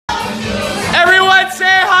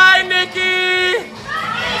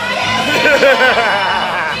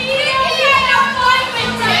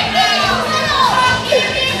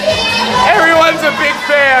Everyone's a big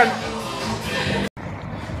fan.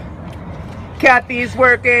 Kathy's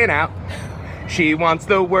working out. She wants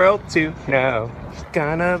the world to know. She's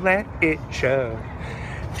gonna let it show.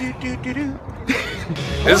 Do, do, do, do.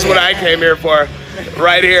 This is what I came here for,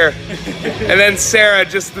 right here. And then Sarah,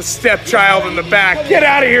 just the stepchild in the back. Get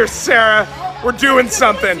out of here, Sarah. We're doing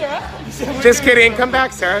something. Just kidding. Come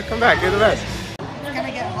back, Sarah. Come back. Do the best. It's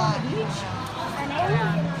gonna get hot.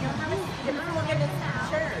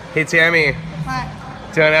 Hey, Tammy. What?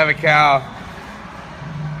 Don't have a cow.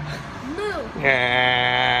 Moo.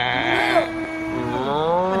 Yeah.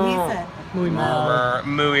 What he said. Mooey Mall.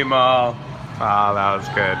 Mooey Mall. Oh, that was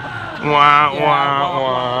good. Wah, wah,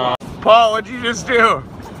 wah. Paul, what'd you just do?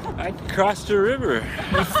 I crossed a river.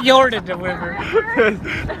 You fjorded the river. At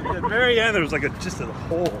the very end, there was like just a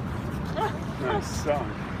hole. Nice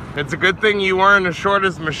song. It's a good thing you weren't as short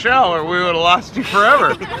as Michelle, or we would have lost you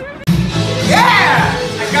forever. Yeah!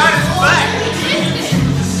 I got his butt!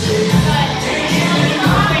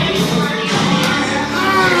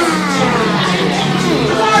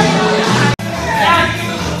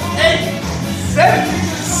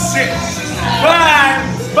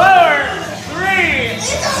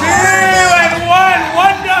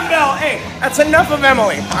 That's enough of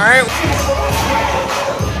Emily, all right?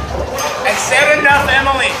 I said enough,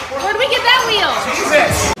 Emily. Where do we get that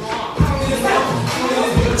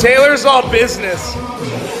Jesus. Taylor's all business.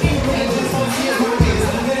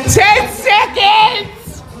 10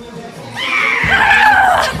 seconds!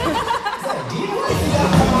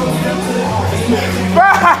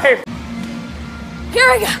 5! Here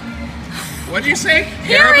we go. What'd you say?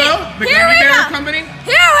 Here we go. The Gummy Bear Company?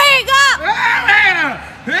 Here we go.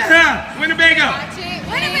 Winnebago.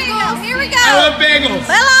 Winnebago. Here we go. I love bagels.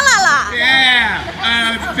 La la la la.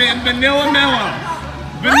 Yeah. Vanilla Mellow.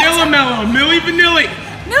 Vanilla Mellow. Millie Vanilli.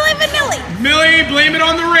 Millie Vanilli. Millie, blame it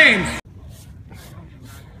on the rain.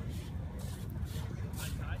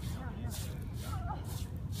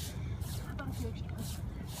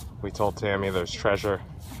 We told Tammy there's treasure.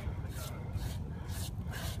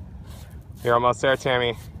 You're almost there,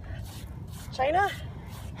 Tammy. China?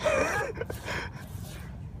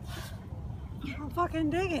 I'm fucking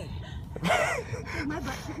digging.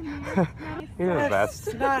 You're the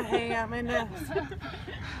best. Not hang out my nose.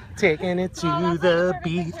 Taking it to the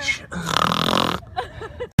beach.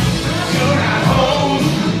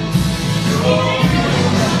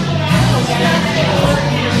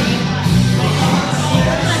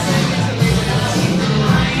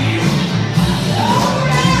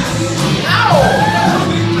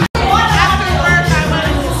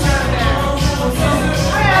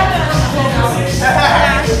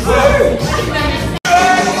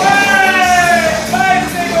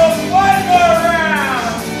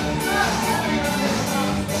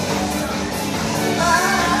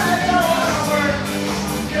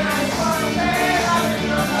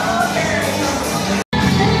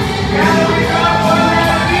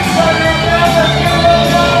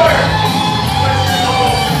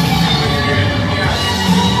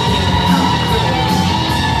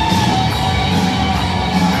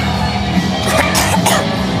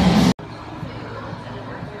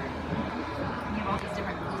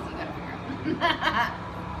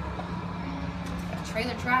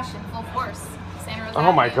 Trailer trash in full force. Santa Rosa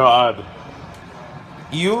Oh my Avenue. God.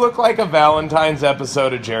 You look like a Valentine's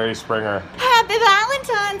episode of Jerry Springer. Happy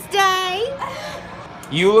Valentine's Day.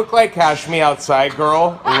 You look like Cash Me Outside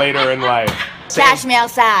girl later in life. Cash me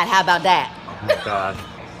outside. How about that? Oh my God.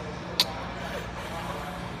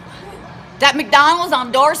 That McDonald's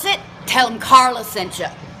on Dorset, tell them Carla sent you.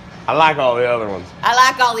 I like all the other ones. I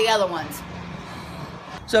like all the other ones.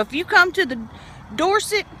 So if you come to the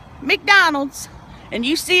Dorset McDonald's and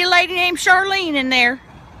you see a lady named Charlene in there,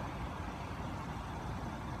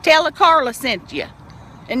 tell her Carla sent you.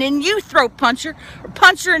 And then you throat punch her or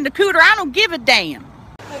punch her in the cooter. I don't give a damn.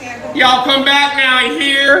 Y'all come back now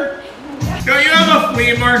here. Don't you have a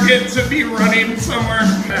flea market to be running somewhere?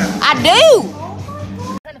 I do.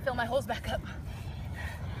 I'm trying to fill my holes back up.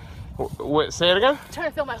 Wait, say it again? I'm trying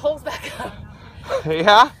to fill my holes back up.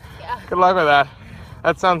 Yeah? Yeah. Good luck with that.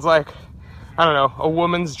 That sounds like, I don't know, a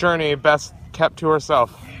woman's journey best kept to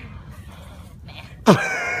herself.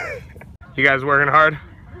 You guys working hard?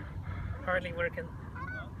 Hardly working.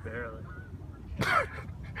 Barely.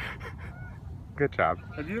 Good job.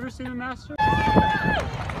 Have you ever seen a master?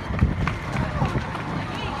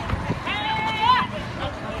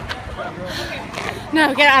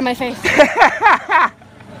 No, get out of my face.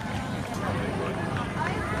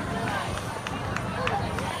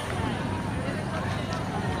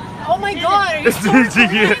 Oh my god, are you so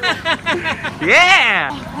Yeah!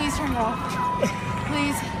 Please turn it off.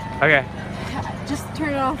 Please. Okay. Just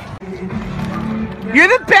turn it off. You're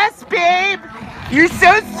the best, babe! You're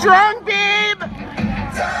so strong, babe!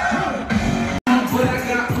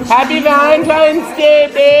 Happy Valentine's Day,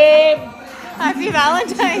 babe! Happy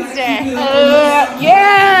Valentine's Day.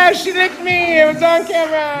 Yeah, she licked me. It was on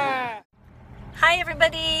camera. Hi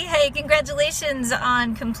everybody! Hey, congratulations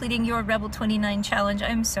on completing your REBEL29 challenge.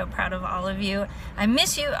 I'm so proud of all of you. I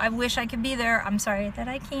miss you. I wish I could be there. I'm sorry that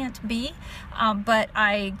I can't be, but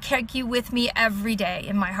I carry you with me every day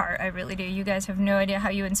in my heart. I really do. You guys have no idea how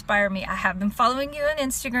you inspire me. I have been following you on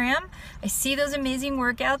Instagram. I see those amazing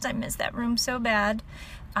workouts. I miss that room so bad.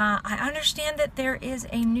 I understand that there is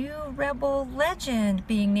a new Rebel legend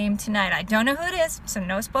being named tonight. I don't know who it is, so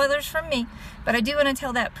no spoilers from me. But I do want to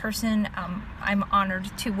tell that person I'm honored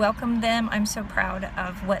to welcome them. I'm so proud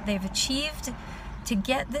of what they've achieved to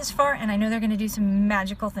get this far, and I know they're going to do some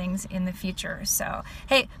magical things in the future. So,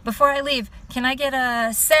 hey, before I leave, can I get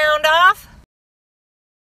a sound off?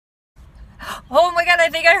 Oh my god, I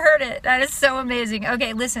think I heard it. That is so amazing.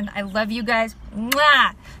 Okay, listen, I love you guys.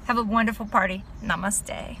 Mwah! Have a wonderful party. Namaste.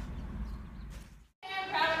 I'm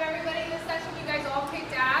proud of everybody in this session. You guys all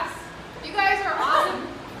kicked ass. You guys are awesome.